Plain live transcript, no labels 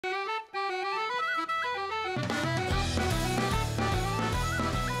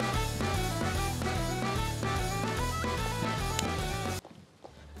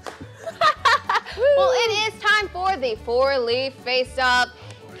the four-leaf face-off.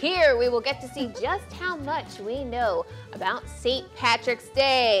 Here we will get to see just how much we know about St. Patrick's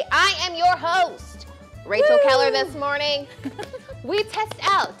Day. I am your host, Rachel Keller. This morning, we test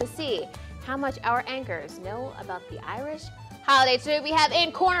out to see how much our anchors know about the Irish holiday. Today we have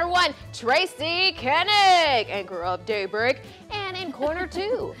in corner one, Tracy Kennick, anchor of Daybreak. And in corner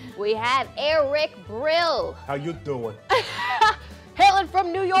two, we have Eric Brill. How you doing? Hailing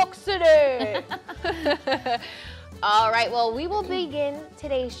from New York City. All right, well, we will begin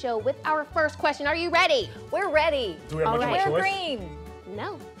today's show with our first question. Are you ready? We're ready. Do we have much of a We're choice? green.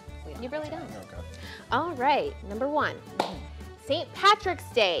 No, you really don't. Okay. All right, number one. St. Patrick's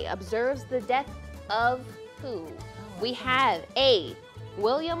Day observes the death of who? We have A,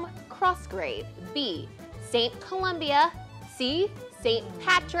 William Crossgrave, B, St. Columbia, C, St.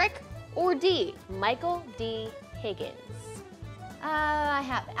 Patrick, or D, Michael D. Higgins. I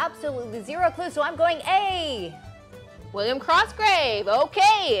have absolutely zero clue, so I'm going A. William Crossgrave,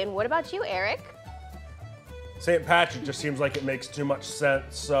 okay. And what about you, Eric? St. Patrick just seems like it makes too much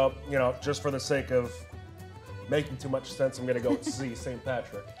sense. So, you know, just for the sake of making too much sense, I'm going to go with C, St.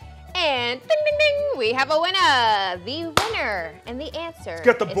 Patrick. And ding, ding, ding, we have a winner. The winner and the answer. Let's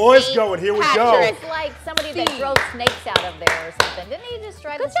get the is boys St. going. Here we Patrick. go. It's like somebody that drove snakes out of there or something. Didn't he just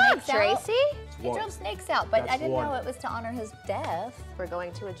drive Good the job, snakes out? Tracy. He drove snakes out, but That's I didn't one. know it was to honor his death. We're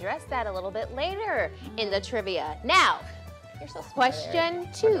going to address that a little bit later in the trivia. Now, You're so smart, question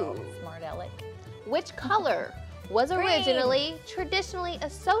two. Eric. Smart Alec. Which color was Green. originally traditionally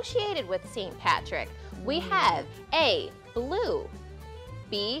associated with St. Patrick? We have A, blue,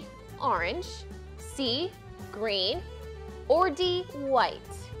 B, orange, C, green, or D, white.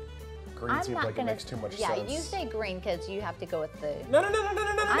 Green seems like it makes too much sense. Yeah, you say green because you have to go with the. No.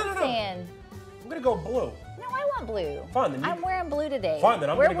 I'm saying. I'm going to go blue. No, I want blue. Fine, then you- I'm wearing blue today. Fine, then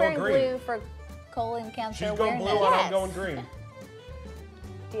I'm We're gonna go wearing green. blue for colon cancer She's going awareness. blue and Yes. I'm going green.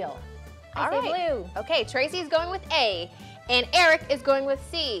 Deal. All I say right. blue. Okay, Tracy's going with A, and Eric is going with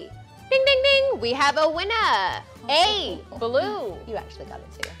C. Ding, ding, ding, we have a winner. A, blue. You actually got it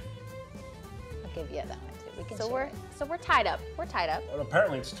too. I'll give you that one too. We can So share we're it. tied up. We're tied up. And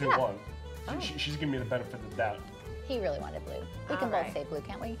apparently it's 2-1. Oh. She's giving me the benefit of the doubt. He really wanted blue. We All can both right. say blue,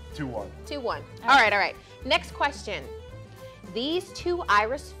 can't we? 2-1. 2-1. All right. Next question. These two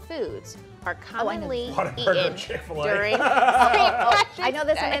Irish foods are commonly Whataburger eaten and Chick-fil-A. during St. I Patrick's know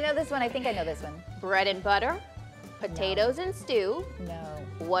this one. Day. I know this one. I think I know this one. Bread and butter, potatoes and stew, No.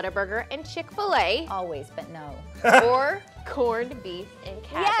 Whataburger and Chick-fil-A, Always, but no. or corned beef and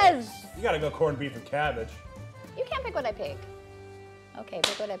cabbage. Yes. You got to go corned beef and cabbage. You can't pick what I pick. Okay,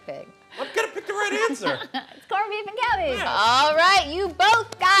 pick what I pick. I'm going to pick the right answer. It's corned beef and cabbage. Yeah. All right, you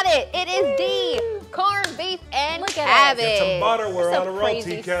both got it. It is D, corned beef and Look at us. cabbage. Get some butter. We're So on a roll,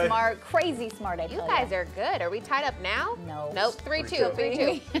 crazy TK. smart, crazy smart. I You tell guys are good. Are we tied up now? No. Nope, 3-2,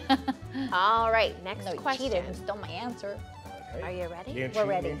 3-2. All right, next No, you question. cheated and stole my answer. Okay. Are you ready? You ain't We're cheating,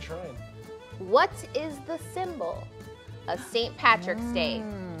 ready. you ain't trying. What is the symbol of St. Patrick's Day?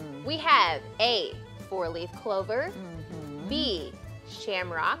 We have A, four-leaf clover, B,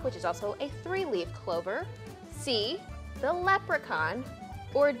 shamrock, which is also a three-leaf clover, C, the leprechaun,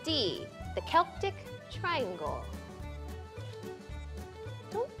 or D, the Celtic triangle.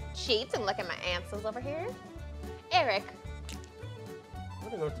 Don't cheat and look at my answers over here. Eric. I'm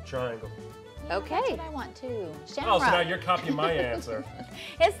going to go with the triangle. Yeah, Okay. That's what I want too. Oh, Shamrock. so now you're copying my answer.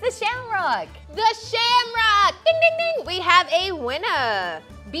 It's the shamrock. The shamrock! Ding, ding, ding! We have a winner.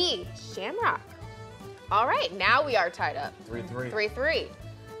 B, shamrock. All right, now we are tied up. 3-3. 3-3.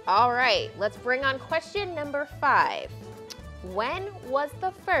 All right, let's bring on question number 5. When was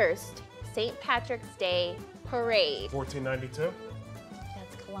the first St. Patrick's Day parade? 1492.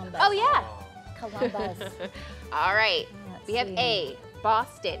 That's Columbus. Oh, yeah. Columbus. All right, Let's we have see. A,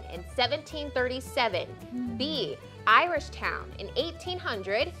 Boston in 1737, B, Irishtown in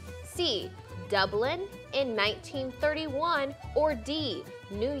 1800, C, Dublin in 1931, or D,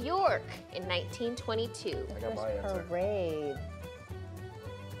 New York in 1922. I got my First answer. parade.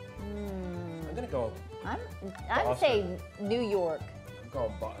 I'm going to go. I'm Boston. saying New York. I'm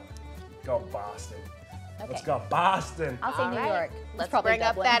going, go Boston. Okay. Let's go Boston. I'll say All New right, York. It's Let's probably bring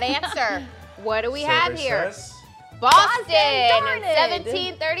Dublin. up that answer. What do we Survey have here? says. Boston darn in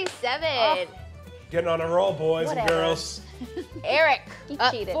it. 1737. Oh. Getting on a roll, boys Whatever. and girls. Eric, He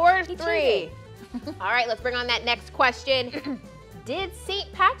up cheated. 4-3. He cheated. All right, let's bring on that next question. Did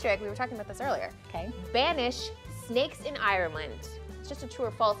St. Patrick, we were talking about this earlier, Okay. banish snakes in Ireland? It's just a true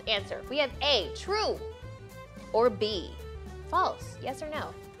or false answer. We have A, true, or B, false. Yes or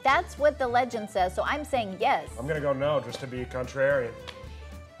no? That's what the legend says, so I'm saying yes. I'm going to go no, just to be contrarian.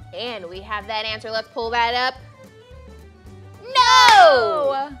 And we have that answer. Let's pull that up.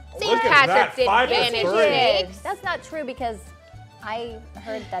 Look at Patrick that, did 5 to vanish 3. snakes. That's not true because I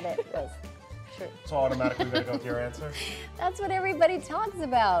heard that it was true. So automatically we're gonna go with your answer. That's what everybody talks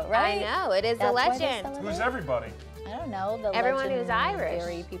about, right? I know, it is a That's why they legend. celebrate. Who's everybody? I don't know. The Everyone who's legendary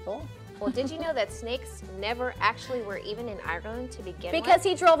Irish. people. Well, did you know that snakes never actually were even in Ireland to begin with? Because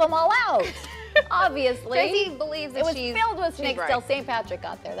he drove them all out. Obviously. Tracy believes that It was she's filled with she's snakes right. till St. Patrick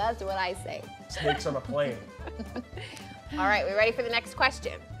got there. That's what I say. Snakes on a plane. All right, we ready for the next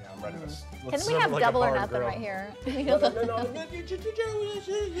question? Yeah, I'm ready to. Can Let's we serve it have like a double or bar nothing grill. right here? No.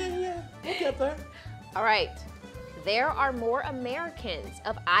 We'll get there. All right. There are more Americans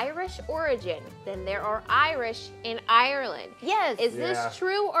of Irish origin than there are Irish in Ireland. Yes. Is Yeah. this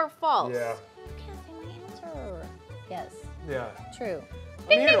true or false? Yeah. You can't say my answer. Yes. Yeah. True.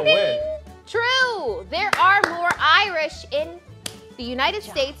 I'm here to win. True. There are more Irish in the United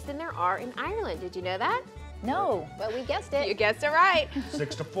States than there are in Ireland. Did you know that? No, but we guessed it. You guessed it right.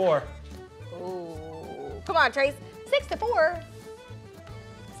 6 to 4. Ooh. Come on, Trace. 6 to 4.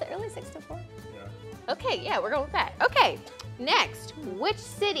 Is it really 6 to 4? Yeah. Okay, yeah, we're going with that. Okay, next. Which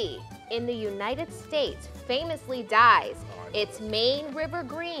city in the United States famously dyes its main river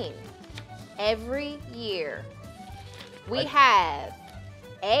green every year? We have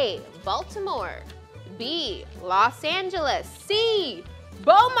A, Baltimore, B, Los Angeles, C,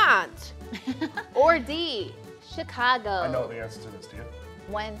 Beaumont, or D, Chicago. I know the answer to this, do you?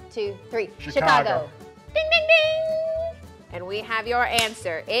 1, 2, 3. Chicago. Ding, ding, ding. And we have your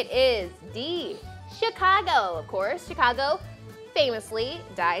answer. It is D, Chicago. Of course, Chicago famously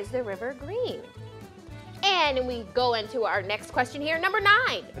dyes the river green. And we go into our next question here, number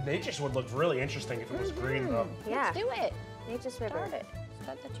 9. The natures would look really interesting if it was green, though. Yeah, Let's do it. Nature's River. Start it.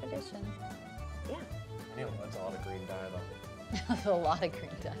 Start the tradition. Yeah. You know, that's a lot of green dye, though. That's a lot of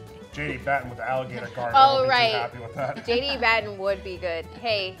green dye. JD Batten with the alligator garden. Oh, I would be right. too happy with that. JD Batten would be good.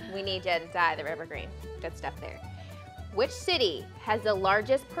 Hey, we need you to dye the river green. Good stuff there. Which city has the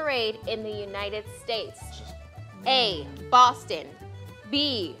largest parade in the United States? A, Boston,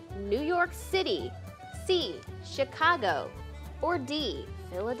 B, New York City, C, Chicago, or D,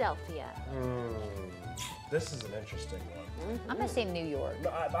 Philadelphia? This is an interesting one. I'm going to say New York.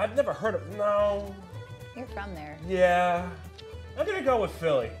 No, I've never heard of. No. You're from there. Yeah. I'm gonna go with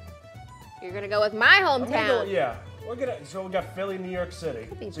Philly. You're gonna go with my I'm gonna go. hometown. Yeah. So we got Philly, New York City.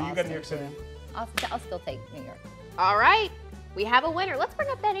 Could be So you got New York City. Boston, too. I'll still take New York. All right, we have a winner. Let's bring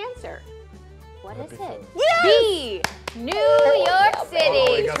up that answer. What is That'd be it? Philly. B, New York Oh,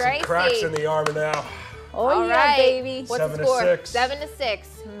 City. we got Tracy. some cracks in the armor now. Oh, All yeah, right. baby. What's 7 the to score? 6. 7 to 6.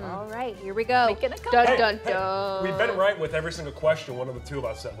 All right, here we go. Making a Dun, comeback. dun, dun. We've been right with every single question, one of the two of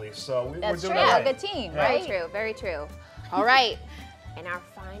us at least. So we're That's doing true. it right. Good team, Yeah. Very right? true, very true. All right, and our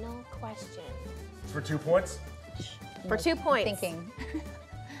final question. For 2 points. For 2 points. Thinking.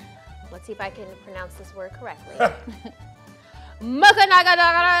 Let's see if I can pronounce this word correctly.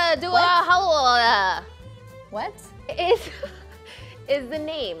 Mukanagadagadua What? is the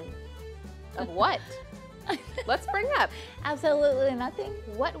name of what? Let's bring up Absolutely nothing.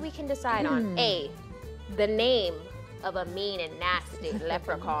 what we can decide on. A, the name of a mean and nasty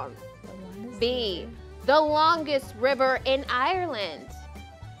leprechaun. B, the longest river in Ireland.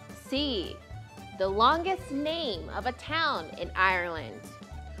 C, the longest name of a town in Ireland.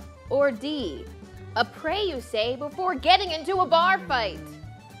 Or D, a pray you say before getting into a bar fight.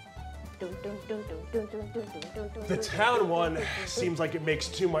 The town one seems like it makes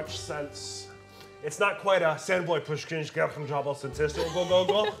too much sense. It's not quite a Sandboy Pushkin Jabal Statistic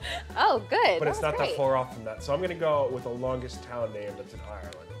go. Oh, good. But it's That was not great. that far off from that. So I'm going to go with the longest town name that's in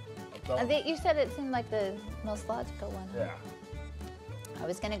Ireland. You said it seemed like the most logical one. Yeah. I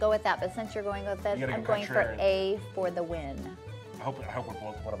was going to go with that, but since you're going with that, You gotta I'm go going for contrarian. A for the win. I hope we're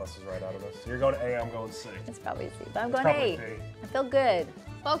both, one of us is right out of this. You're going A, I'm going C. It's probably C, but I'm It's going probably A. B. I feel good.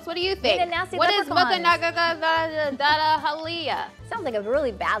 Folks, what do you think? Mean and nasty What is leprechauns. Mukanagadagadahaliya? Sounds like a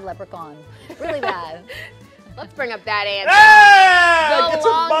really bad leprechaun. Really bad. Let's bring up that answer. Hey! The Get to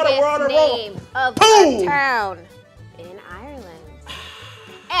the bottom, we're on a roll. name of a Boom! town in Ireland.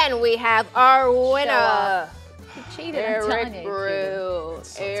 And we have our winner, off. You cheated, I'm telling Eric you, you Brill.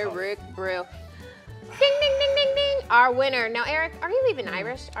 It's so Eric Brill. Ding, ding, ding, ding, ding. Our winner. Now, Eric, are you even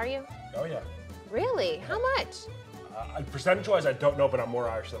Irish? Are you? Oh, yeah. Really? How much? Percentage-wise, I don't know, but I'm more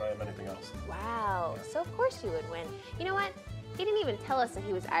Irish than I am anything else. Wow. So, of course, you would win. You know what? He didn't even tell us that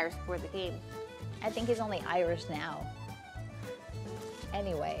he was Irish before the game. I think he's only Irish now.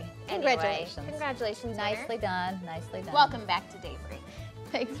 Anyway, Anyway, congratulations. Congratulations, Nicely winner. done, nicely done. Welcome back to Daybreak.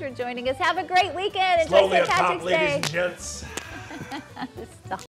 Thanks for joining us. Have a great weekend. Enjoy Slowly St. up top, Patrick's ladies Day. and gents. Stop.